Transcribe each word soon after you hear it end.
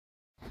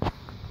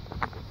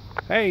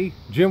Hey,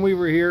 Jim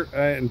Weaver here,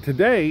 and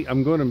today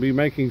I'm going to be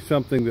making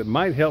something that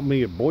might help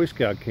me at Boy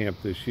Scout camp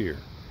this year.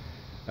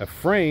 A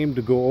frame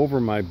to go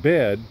over my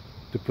bed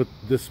to put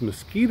this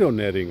mosquito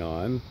netting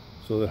on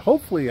so that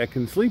hopefully I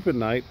can sleep at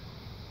night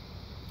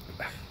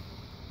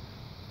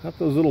without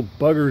those little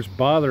buggers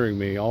bothering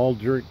me all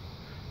during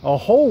a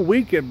whole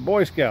week at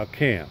Boy Scout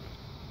camp.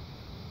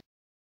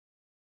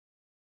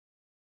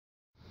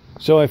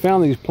 So I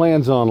found these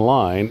plans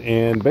online,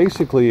 and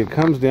basically it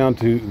comes down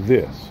to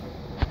this.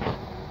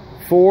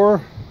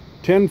 4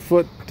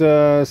 10-foot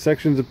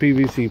sections of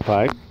PVC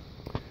pipe,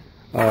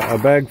 a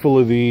bag full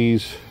of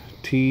these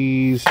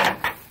T's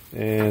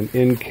and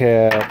end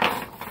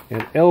caps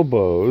and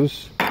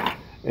elbows,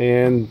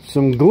 and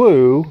some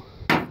glue,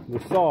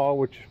 the saw,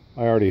 which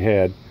I already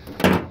had,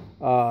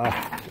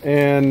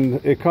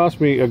 and it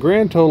cost me a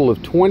grand total of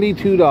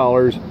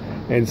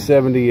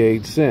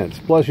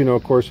 $22.78. Plus, you know,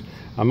 of course,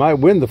 I might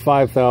win the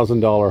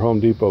 $5,000 Home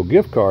Depot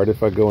gift card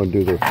if I go and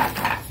do their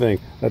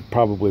thing. That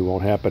probably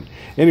won't happen.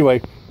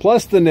 Anyway,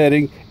 plus the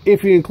netting.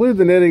 If you include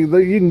the netting,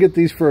 you can get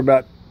these for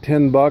about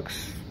 10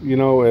 bucks, you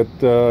know, at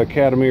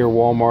Academy or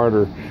Walmart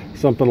or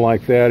something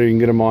like that, or you can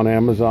get them on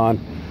Amazon.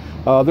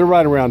 They're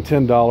right around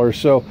 $10.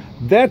 So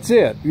that's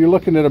it. You're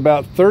looking at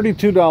about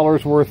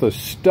 $32 worth of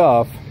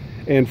stuff.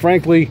 And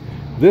frankly,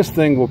 this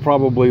glue will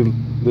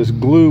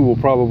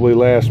probably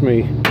last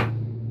me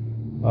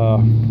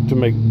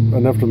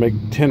enough to make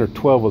 10 or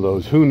 12 of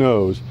those. Who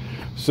knows?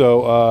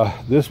 So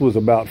this was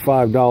about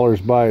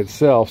 $5 by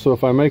itself. So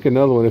if I make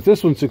another one, if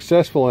this one's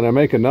successful and I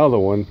make another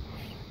one,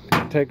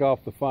 take off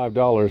the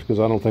 $5 because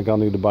I don't think I'll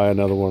need to buy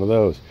another one of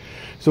those.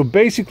 So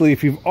basically,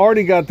 if you've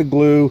already got the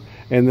glue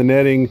and the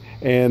netting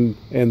and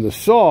the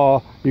saw,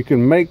 you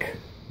can make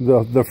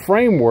the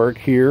framework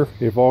here,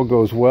 if all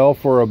goes well,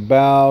 for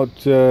about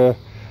take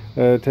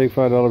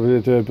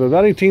 $5 to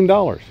about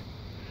 $18.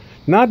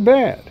 Not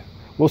bad.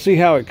 We'll see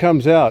how it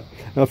comes out.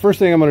 Now, the first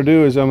thing I'm going to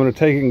do is I'm going to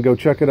take it and go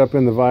chuck it up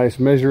in the vise,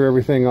 measure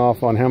everything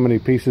off on how many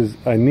pieces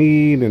I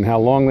need and how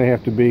long they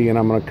have to be, and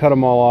I'm going to cut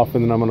them all off,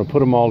 and then I'm going to put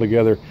them all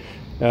together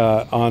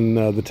on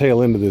the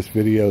tail end of this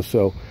video.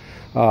 So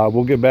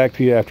we'll get back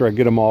to you after I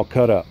get them all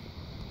cut up.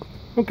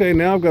 Okay,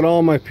 now I've got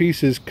all my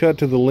pieces cut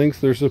to the lengths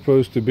they're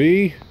supposed to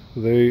be.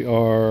 They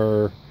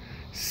are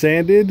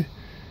sanded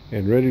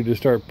and ready to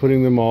start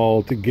putting them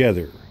all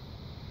together.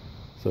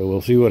 So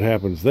we'll see what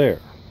happens there.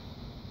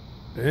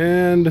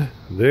 And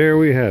there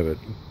we have it,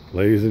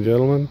 ladies and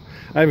gentlemen.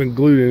 I haven't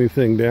glued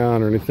anything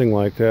down or anything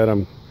like that.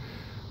 I'm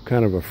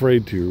kind of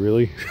afraid to,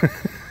 really,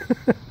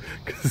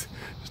 just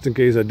in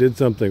case I did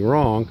something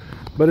wrong.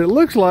 But it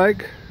looks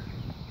like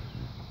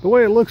the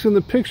way it looks in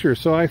the picture,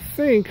 so I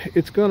think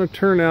it's going to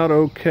turn out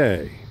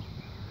okay.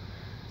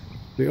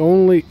 The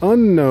only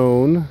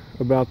unknown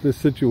about this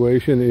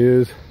situation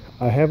is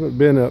I haven't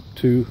been up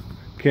to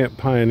Camp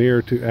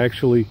Pioneer to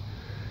actually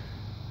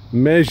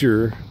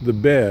measure the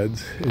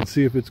beds and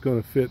see if it's going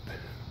to fit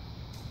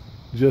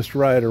just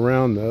right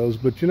around those.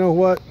 But you know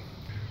what?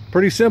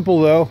 Pretty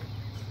simple though.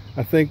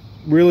 I think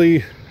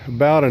really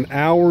about an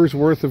hour's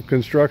worth of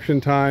construction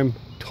time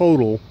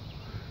total,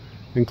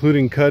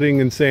 including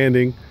cutting and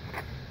sanding.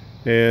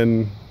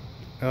 And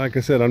like I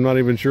said, I'm not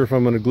even sure if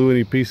I'm going to glue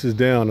any pieces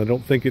down. I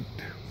don't think it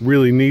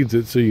really needs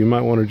it, so you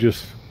might want to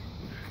just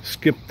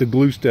skip the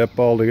glue step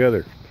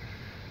altogether.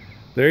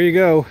 There you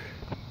go.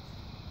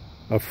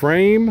 A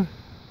frame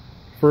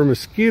for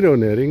mosquito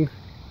netting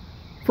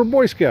for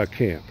Boy Scout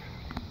camp.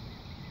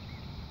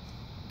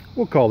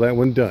 We'll call that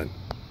one done.